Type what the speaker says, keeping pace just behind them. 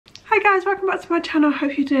Hi guys, welcome back to my channel.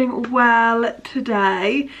 Hope you're doing well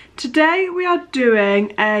today. Today we are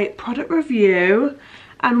doing a product review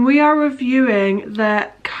and we are reviewing the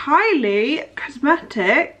KYLIE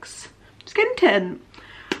Cosmetics Skin Tint.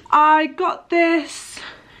 I got this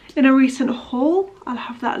in a recent haul. I'll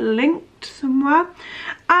have that linked somewhere.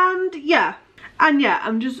 And yeah,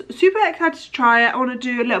 I'm just super excited to try it. I want to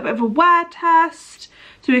do a little bit of a wear test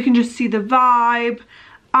so we can just see the vibe.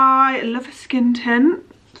 I love a skin tint,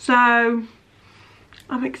 so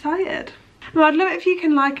I'm excited. Now, I'd love it if you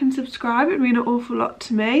can like and subscribe. It would mean an awful lot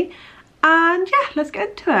to me. And yeah, let's get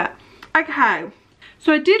into it. Okay,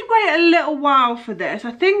 so I did wait a little while for this.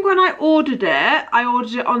 I think when I ordered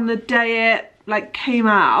it on the day it like came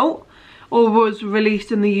out or was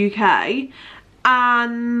released in the UK,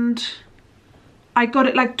 and I got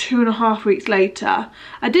it like 2.5 weeks later.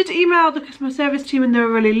 I did email the customer service team and they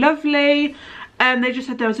were really lovely. They just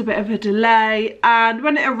said there was a bit of a delay, and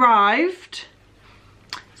when it arrived,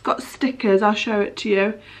 it's got stickers. I'll show it to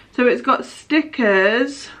you. So it's got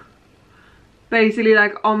stickers basically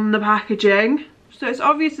like on the packaging. So it's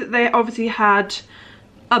obvious that they obviously had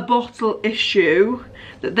a bottle issue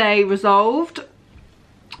that they resolved.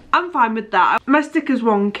 I'm fine with that. My sticker's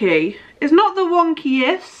wonky. It's not the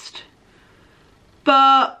wonkiest,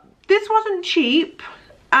 but this wasn't cheap,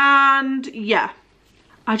 and yeah.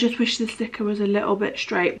 I just wish the sticker was a little bit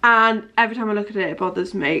straight, and every time I look at it, it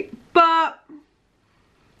bothers me. But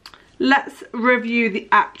let's review the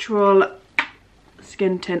actual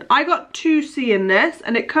skin tint. I got 2C in this,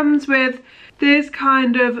 and it comes with this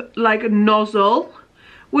kind of like nozzle,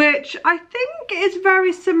 which I think is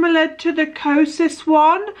very similar to the Kosas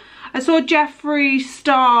one. I saw Jeffree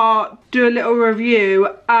Star do a little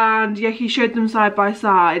review, and yeah, he showed them side by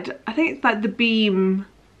side. I think it's like the Beam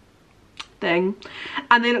thing,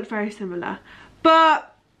 and they look very similar,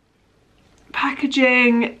 but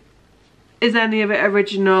packaging, is any of it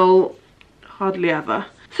original? Hardly ever.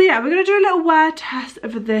 So yeah, we're going to do a little wear test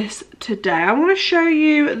of this today. I'm going to show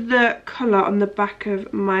you the colour on the back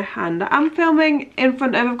of my hand. I'm filming in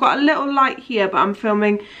front of, I've got a little light here, but I'm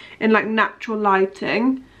filming in like natural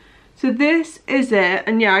lighting. So this is it,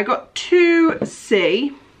 and yeah, I got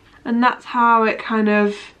 2C, and that's how it kind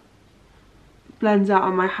of blends out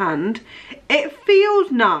on my hand. It feels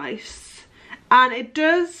nice, and it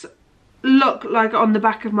does look like on the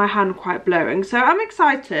back of my hand quite blurring, so I'm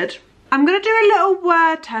excited. I'm going to do a little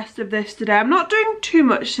wear test of this today. I'm not doing too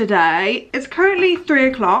much today. It's currently 3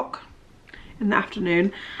 o'clock in the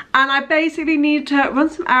afternoon, and I basically need to run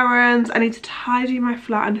some errands. I need to tidy my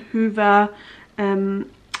flat and hoover.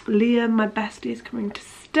 Liam, my bestie, is coming to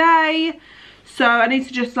stay, so I need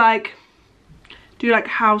to just like do like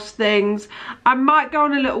house things. I might go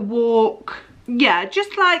on a little walk. Yeah,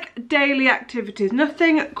 just like daily activities,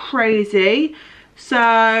 nothing crazy.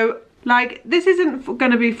 So like, this isn't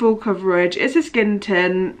gonna be full coverage. It's a skin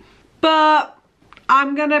tint, but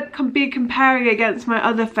I'm gonna be comparing against my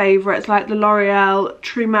other favorites, like the L'Oreal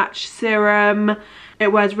True Match Serum.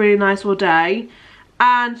 It wears really nice all day,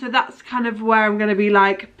 and so that's kind of where I'm gonna be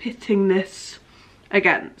like pitting this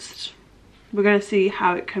against. We're going to see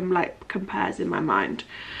how it compares in my mind.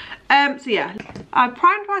 So yeah, I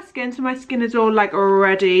primed my skin, so my skin is all like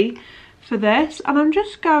ready for this, and I'm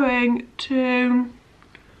just going to,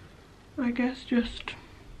 I guess, just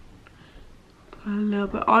put a little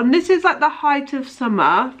bit on. This is like the height of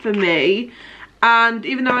summer for me, and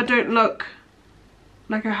even though I don't look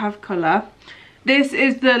like I have colour, this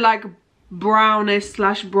is the like brownest /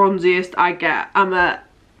 bronziest I get. I'm a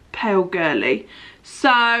pale girly,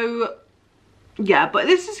 so yeah, but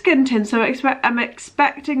this is skin tint, so I'm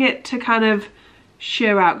expecting it to kind of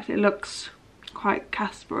sheer out because it looks quite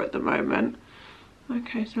Casper at the moment.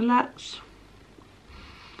 Okay, so let's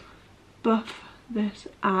buff this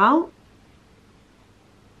out.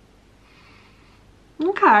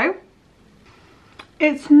 Okay,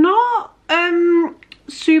 it's not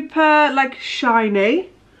super like shiny,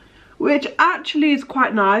 which actually is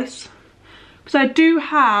quite nice because I do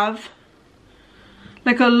have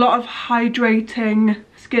like a lot of hydrating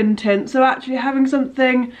skin tint, so actually having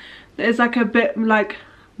something that is like a bit like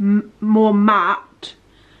more matte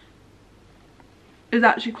is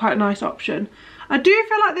actually quite a nice option. I do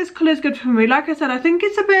feel like this colour is good for me. Like I said, I think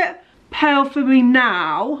it's a bit pale for me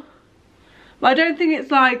now, but I don't think it's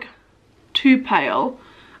like too pale,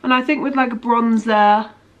 and I think with like a bronzer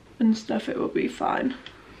and stuff it will be fine.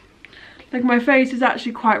 Like, my face is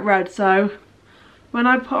actually quite red, so when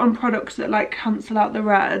I put on products that like cancel out the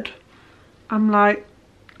red, I'm like,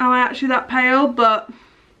 am I actually that pale? But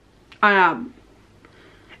I am.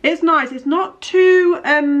 It's nice. It's not too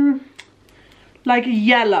like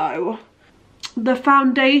yellow. the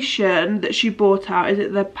foundation that she brought out, is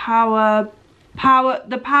it the Power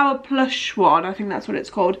Plush one? I think that's what it's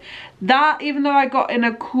called. That, even though I got in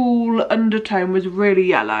a cool undertone, was really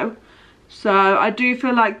yellow. So I do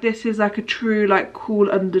feel like this is like a true like cool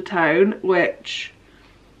undertone, which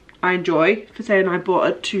I enjoy, for saying I bought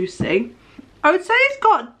a 2C. I would say it's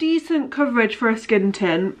got decent coverage for a skin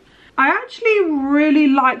tint. I actually really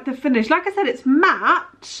like the finish. Like I said, it's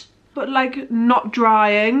matte, but like not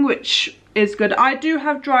drying, which is good. I do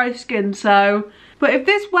have dry skin, so, but if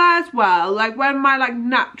this wears well, like when my like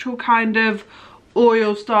natural kind of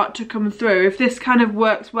oils start to come through, if this kind of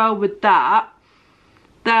works well with that,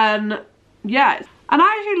 then yeah. And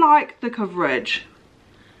I actually like the coverage.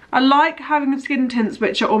 I like having skin tints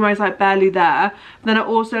which are almost like barely there. Then I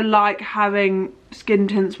also like having skin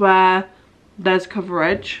tints where there's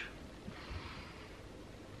coverage.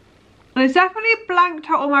 And it's definitely blanked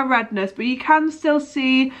out all my redness, but you can still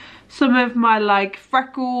see some of my like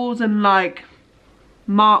freckles and like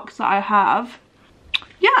marks that I have.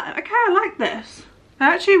 Yeah, okay, I like this.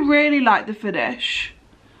 I actually really like the finish.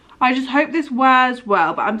 I just hope this wears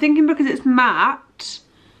well, but I'm thinking because it's matte,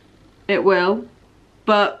 it will.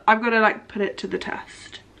 But I've got to like put it to the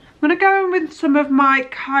test. I'm going to go in with some of my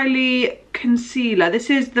Kylie concealer. This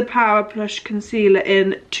is the Power Plush concealer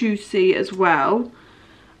in 2C as well.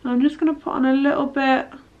 And I'm just going to put on a little bit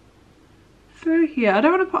through here. I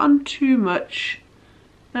don't want to put on too much.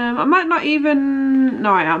 I might not even...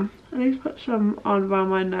 No, I am. I need to put some on around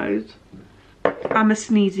my nose. I'm a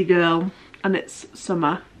sneezy girl and it's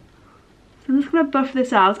summer. So I'm just going to buff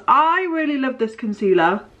this out. I really love this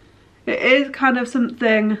concealer. It is kind of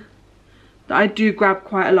something that I do grab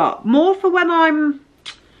quite a lot. More for when I'm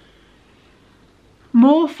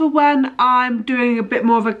doing a bit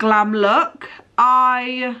more of a glam look.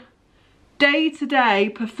 I day to day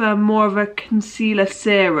prefer more of a concealer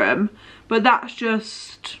serum, but that's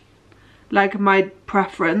just like my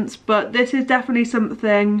preference. But this is definitely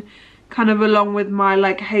something kind of along with my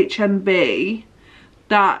like HNB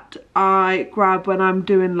that I grab when I'm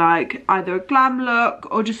doing like either a glam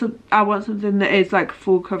look or just I want something that is like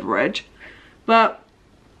full coverage. But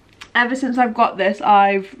ever since I've got this,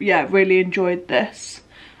 I've really enjoyed this.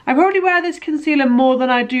 I probably wear this concealer more than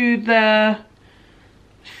I do the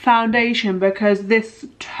foundation because this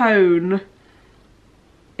tone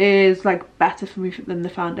is like better for me than the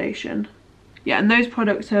foundation. Yeah, and those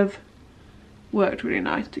products have worked really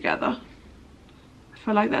nice together. I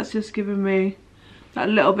feel like that's just given me a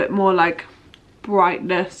little bit more like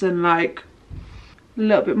brightness and like a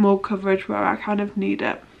little bit more coverage where I kind of need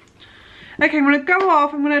it. Okay, I'm going to go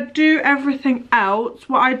off. I'm going to do everything else.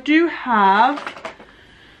 What I do have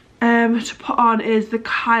to put on is the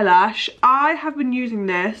Kylash. I have been using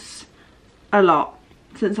this a lot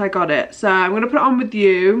since I got it, so I'm going to put it on with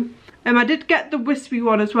you. I did get the wispy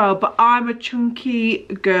one as well, but I'm a chunky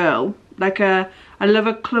girl. I love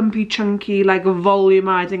a clumpy, chunky, like a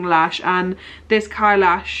volumizing lash, and this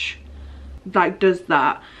Kylash like does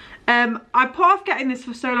that. I put off getting this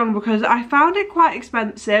for so long because I found it quite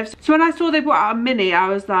expensive. So when I saw they brought out a mini, I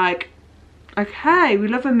was like, okay, we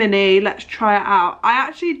love a mini, let's try it out. I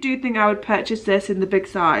actually do think I would purchase this in the big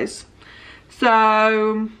size.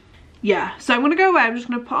 So yeah, so I'm gonna go away. I'm just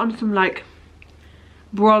gonna put on some like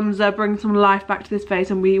bronzer, bring some life back to this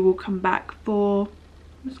face, and we will come back for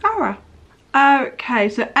mascara. Okay,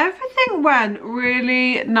 so everything went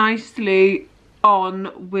really nicely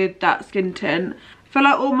on with that skin tint. I feel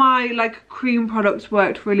like all my like cream products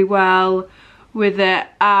worked really well with it,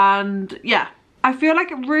 and yeah, I feel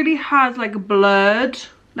like it really has like blurred.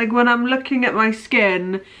 Like when I'm looking at my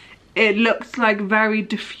skin, it looks like very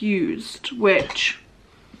diffused, which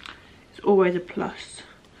is always a plus.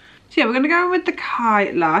 So yeah, we're going to go in with the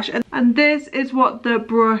Kylash, and this is what the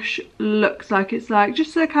brush looks like. It's like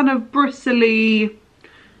just a kind of bristly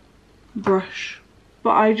brush,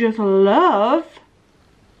 but I just love.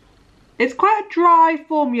 It's quite a dry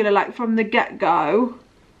formula like from the get-go,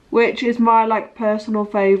 which is my like personal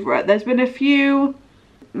favourite. There's been a few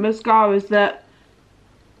mascaras that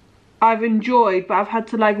I've enjoyed, but I've had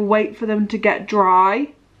to like wait for them to get dry,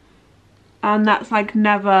 and that's like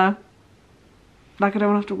never, like I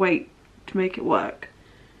don't have to wait to make it work.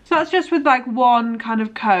 So that's just with like one kind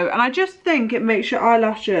of coat, and I just think it makes your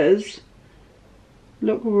eyelashes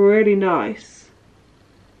look really nice.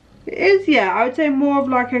 It is, yeah, I would say more of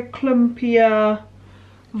like a clumpier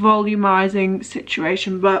volumizing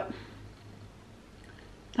situation, but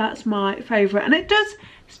that's my favourite. And it does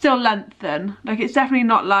still lengthen, like it's definitely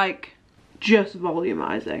not like just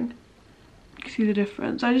volumizing. You can see the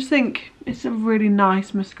difference. I just think it's a really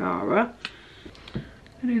nice mascara.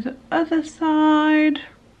 I'll do the other side.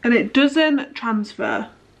 and it doesn't transfer,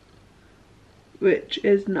 which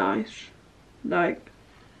is nice. Like,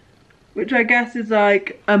 which I guess is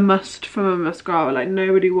like a must from a mascara. Like,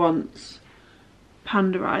 nobody wants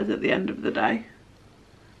Panda eyes at the end of the day.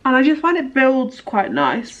 And I just find it builds quite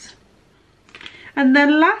nice. And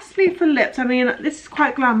then lastly for lips, I mean, this is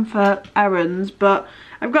quite glam for errands, but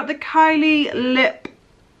I've got the KYLIE lip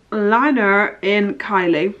liner in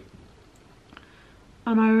KYLIE.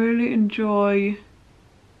 And I really enjoy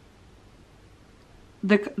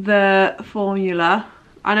the formula.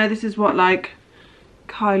 I know this is what like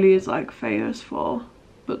KYLIE is like famous for,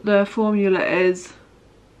 but the formula is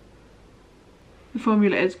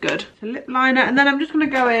good. It's a lip liner, and then I'm just gonna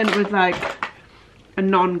go in with like a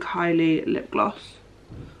non-KYLIE lip gloss.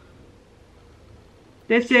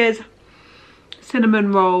 This is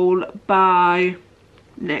Cinnamon Roll by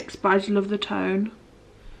NYX, but I just love the tone.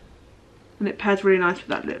 And it pairs really nice with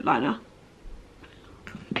that lip liner.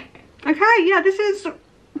 Okay, yeah, this is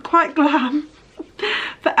quite glam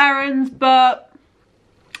for errands, but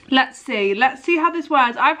let's see how this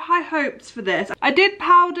wears. I have high hopes for this. I did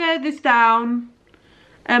powder this down.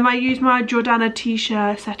 I used my Jordana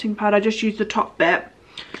T-shirt setting powder. I just used the top bit.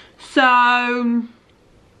 So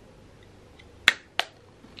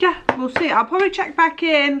yeah, we'll see. I'll probably check back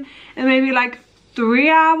in maybe like 3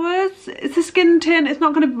 hours. It's a skin tint. It's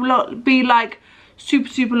not going to be like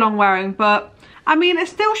super long wearing, but I mean, it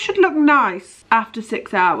still should look nice after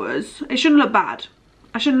 6 hours. It shouldn't look bad.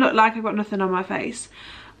 I shouldn't look like I've got nothing on my face.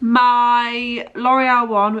 My L'Oreal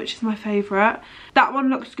one, which is my favourite, that one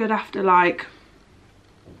looks good after like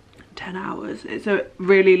 10 hours. It's a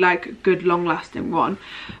really like good long lasting one.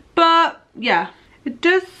 But yeah, it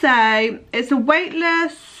does say it's a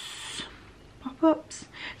weightless pop-ups.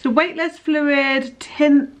 It's a weightless fluid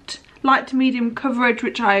tint, light to medium coverage,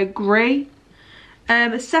 which I agree.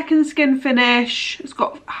 A second skin finish. It's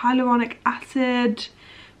got hyaluronic acid,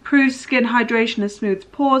 proves skin hydration and smooths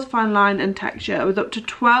pores, fine line and texture with up to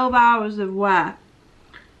 12 hours of wear.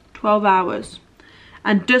 12 hours.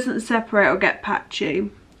 And doesn't separate or get patchy.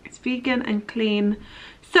 It's vegan and clean.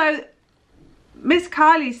 So Miss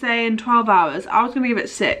Kylie's saying 12 hours. I was going to give it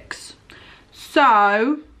 6.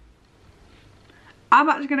 So I'm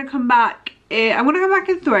actually going to come back I'm going to come back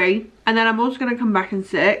in 3, and then I'm also going to come back in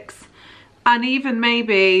 6, and even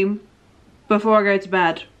maybe before I go to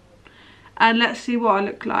bed, and let's see what I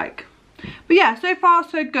look like. But yeah, so far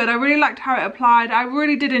so good. I really liked how it applied. I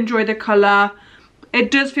really did enjoy the colour.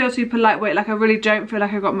 It does feel super lightweight. Like, I really don't feel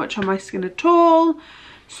like I've got much on my skin at all.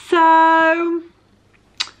 So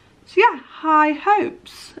yeah, high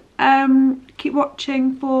hopes. Keep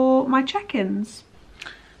watching for my check-ins.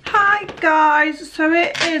 Hi guys, so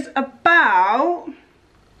it is about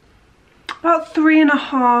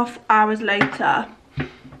 3.5 hours later.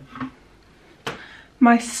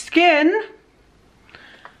 My skin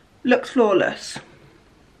looks flawless.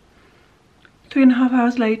 3.5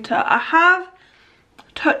 hours later. I have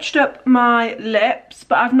touched up my lips,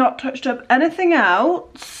 but I've not touched up anything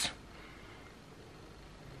else.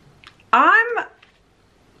 I'm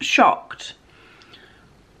shocked.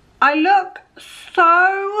 I look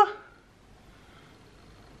so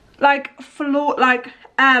like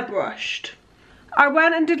airbrushed. I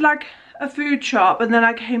went and did like a food shop, and then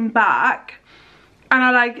I came back and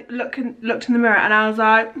I like looked in the mirror, and I was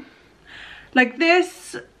like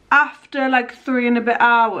this after like 3 and a bit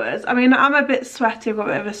hours. I mean, I'm a bit sweaty, I've got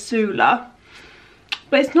a bit of a Sula,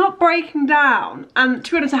 but it's not breaking down. And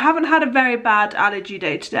to be honest, I haven't had a very bad allergy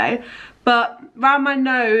day today, but around my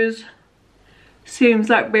nose seems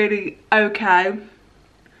like really okay.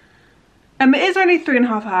 It is only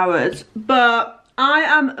 3.5 hours, but I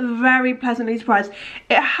am very pleasantly surprised.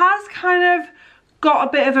 It has kind of got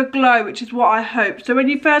a bit of a glow, which is what I hoped. So when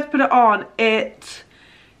you first put it on, it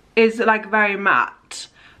is like very matte,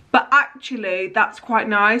 but actually that's quite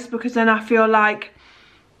nice, because then I feel like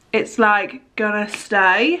it's like gonna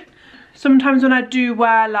stay. Sometimes when I do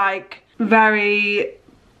wear like very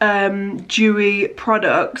dewy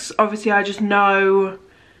products, obviously I just know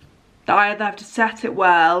that I either have to set it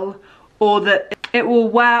well, or that it will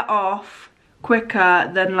wear off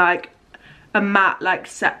quicker than like a matte like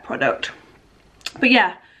set product. But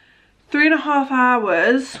yeah, 3.5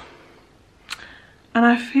 hours, and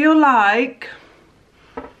I feel like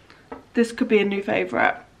this could be a new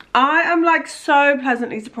favourite. I am like so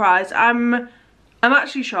pleasantly surprised. I'm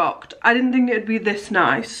actually shocked. I didn't think it would be this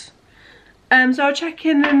nice. So I'll check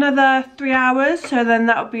in another 3 hours, so then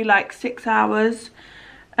that'll be like 6 hours.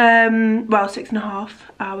 Well, 6.5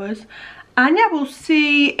 hours. And yeah, we'll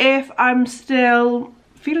see if I'm still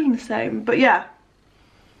feeling the same. But yeah,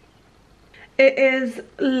 It is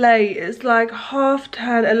late, it's like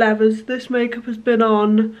 10:30, 11, so this makeup has been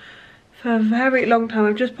on for a very long time.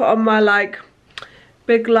 I've just put on my like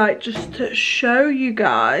big light just to show you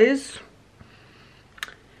guys.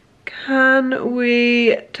 Can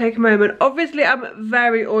we take a moment? Obviously I'm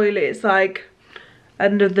very oily, it's like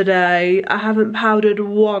end of the day. I haven't powdered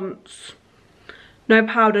once. No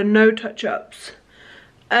powder, no touch-ups.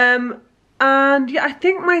 And yeah, I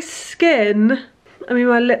think my skin, I mean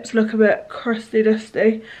my lips look a bit crusty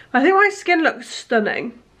dusty. I think my skin looks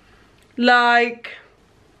stunning. Like,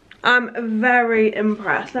 I'm very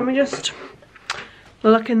impressed. Let me just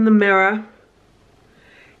look in the mirror.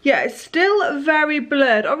 Yeah, it's still very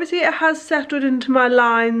blurred. Obviously it has settled into my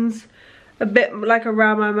lines a bit like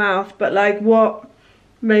around my mouth, but like what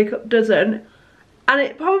makeup doesn't. And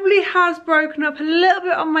it probably has broken up a little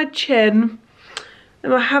bit on my chin.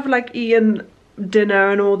 And I have like eaten dinner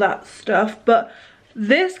and all that stuff, but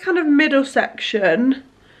this kind of middle section,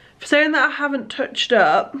 for saying that I haven't touched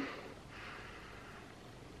up,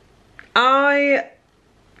 I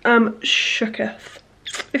am shooketh.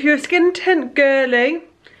 If you're a skin tint girly,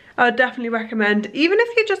 I would definitely recommend. Even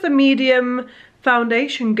if you're just a medium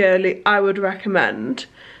foundation girly, I would recommend.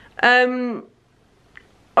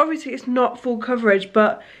 Obviously it's not full coverage,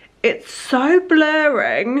 but it's so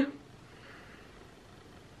blurring.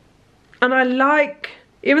 And I like,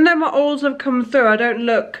 even though my oils have come through, I don't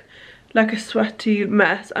look like a sweaty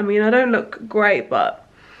mess. I mean, I don't look great, but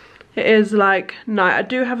it is like night. I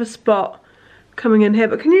do have a spot coming in here,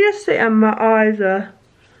 but can you just see my eyes are,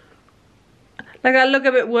 like I look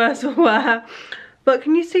a bit worse for wear. But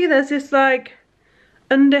can you see there's this like,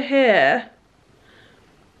 under here,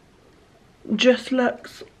 just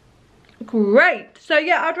looks great. So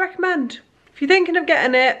yeah, I'd recommend. If you're thinking of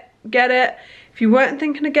getting it, get it. If you weren't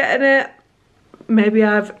thinking of getting it, maybe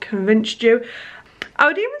I've convinced you. I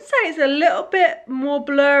would even say it's a little bit more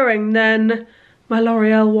blurring than my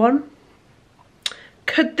L'Oreal one.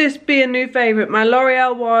 Could this be a new favourite? My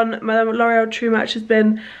L'Oreal one, my L'Oreal True Match has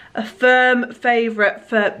been a firm favourite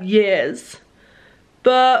for years.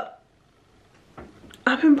 But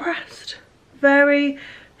I'm impressed. Very,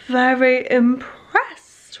 very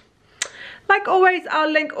impressed. Like always, I'll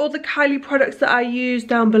link all the Kylie products that I use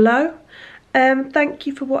down below. Thank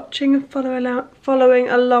you for watching and following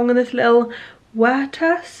along in this little wear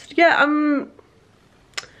test. Yeah, I'm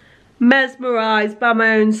mesmerised by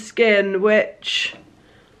my own skin, which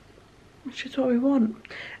is what we want.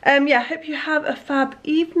 Yeah, hope you have a fab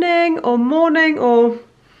evening or morning or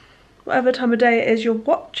whatever time of day it is you're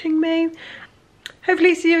watching me.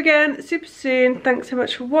 Hopefully see you again super soon. Thanks so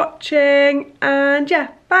much for watching, and yeah,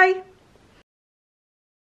 bye.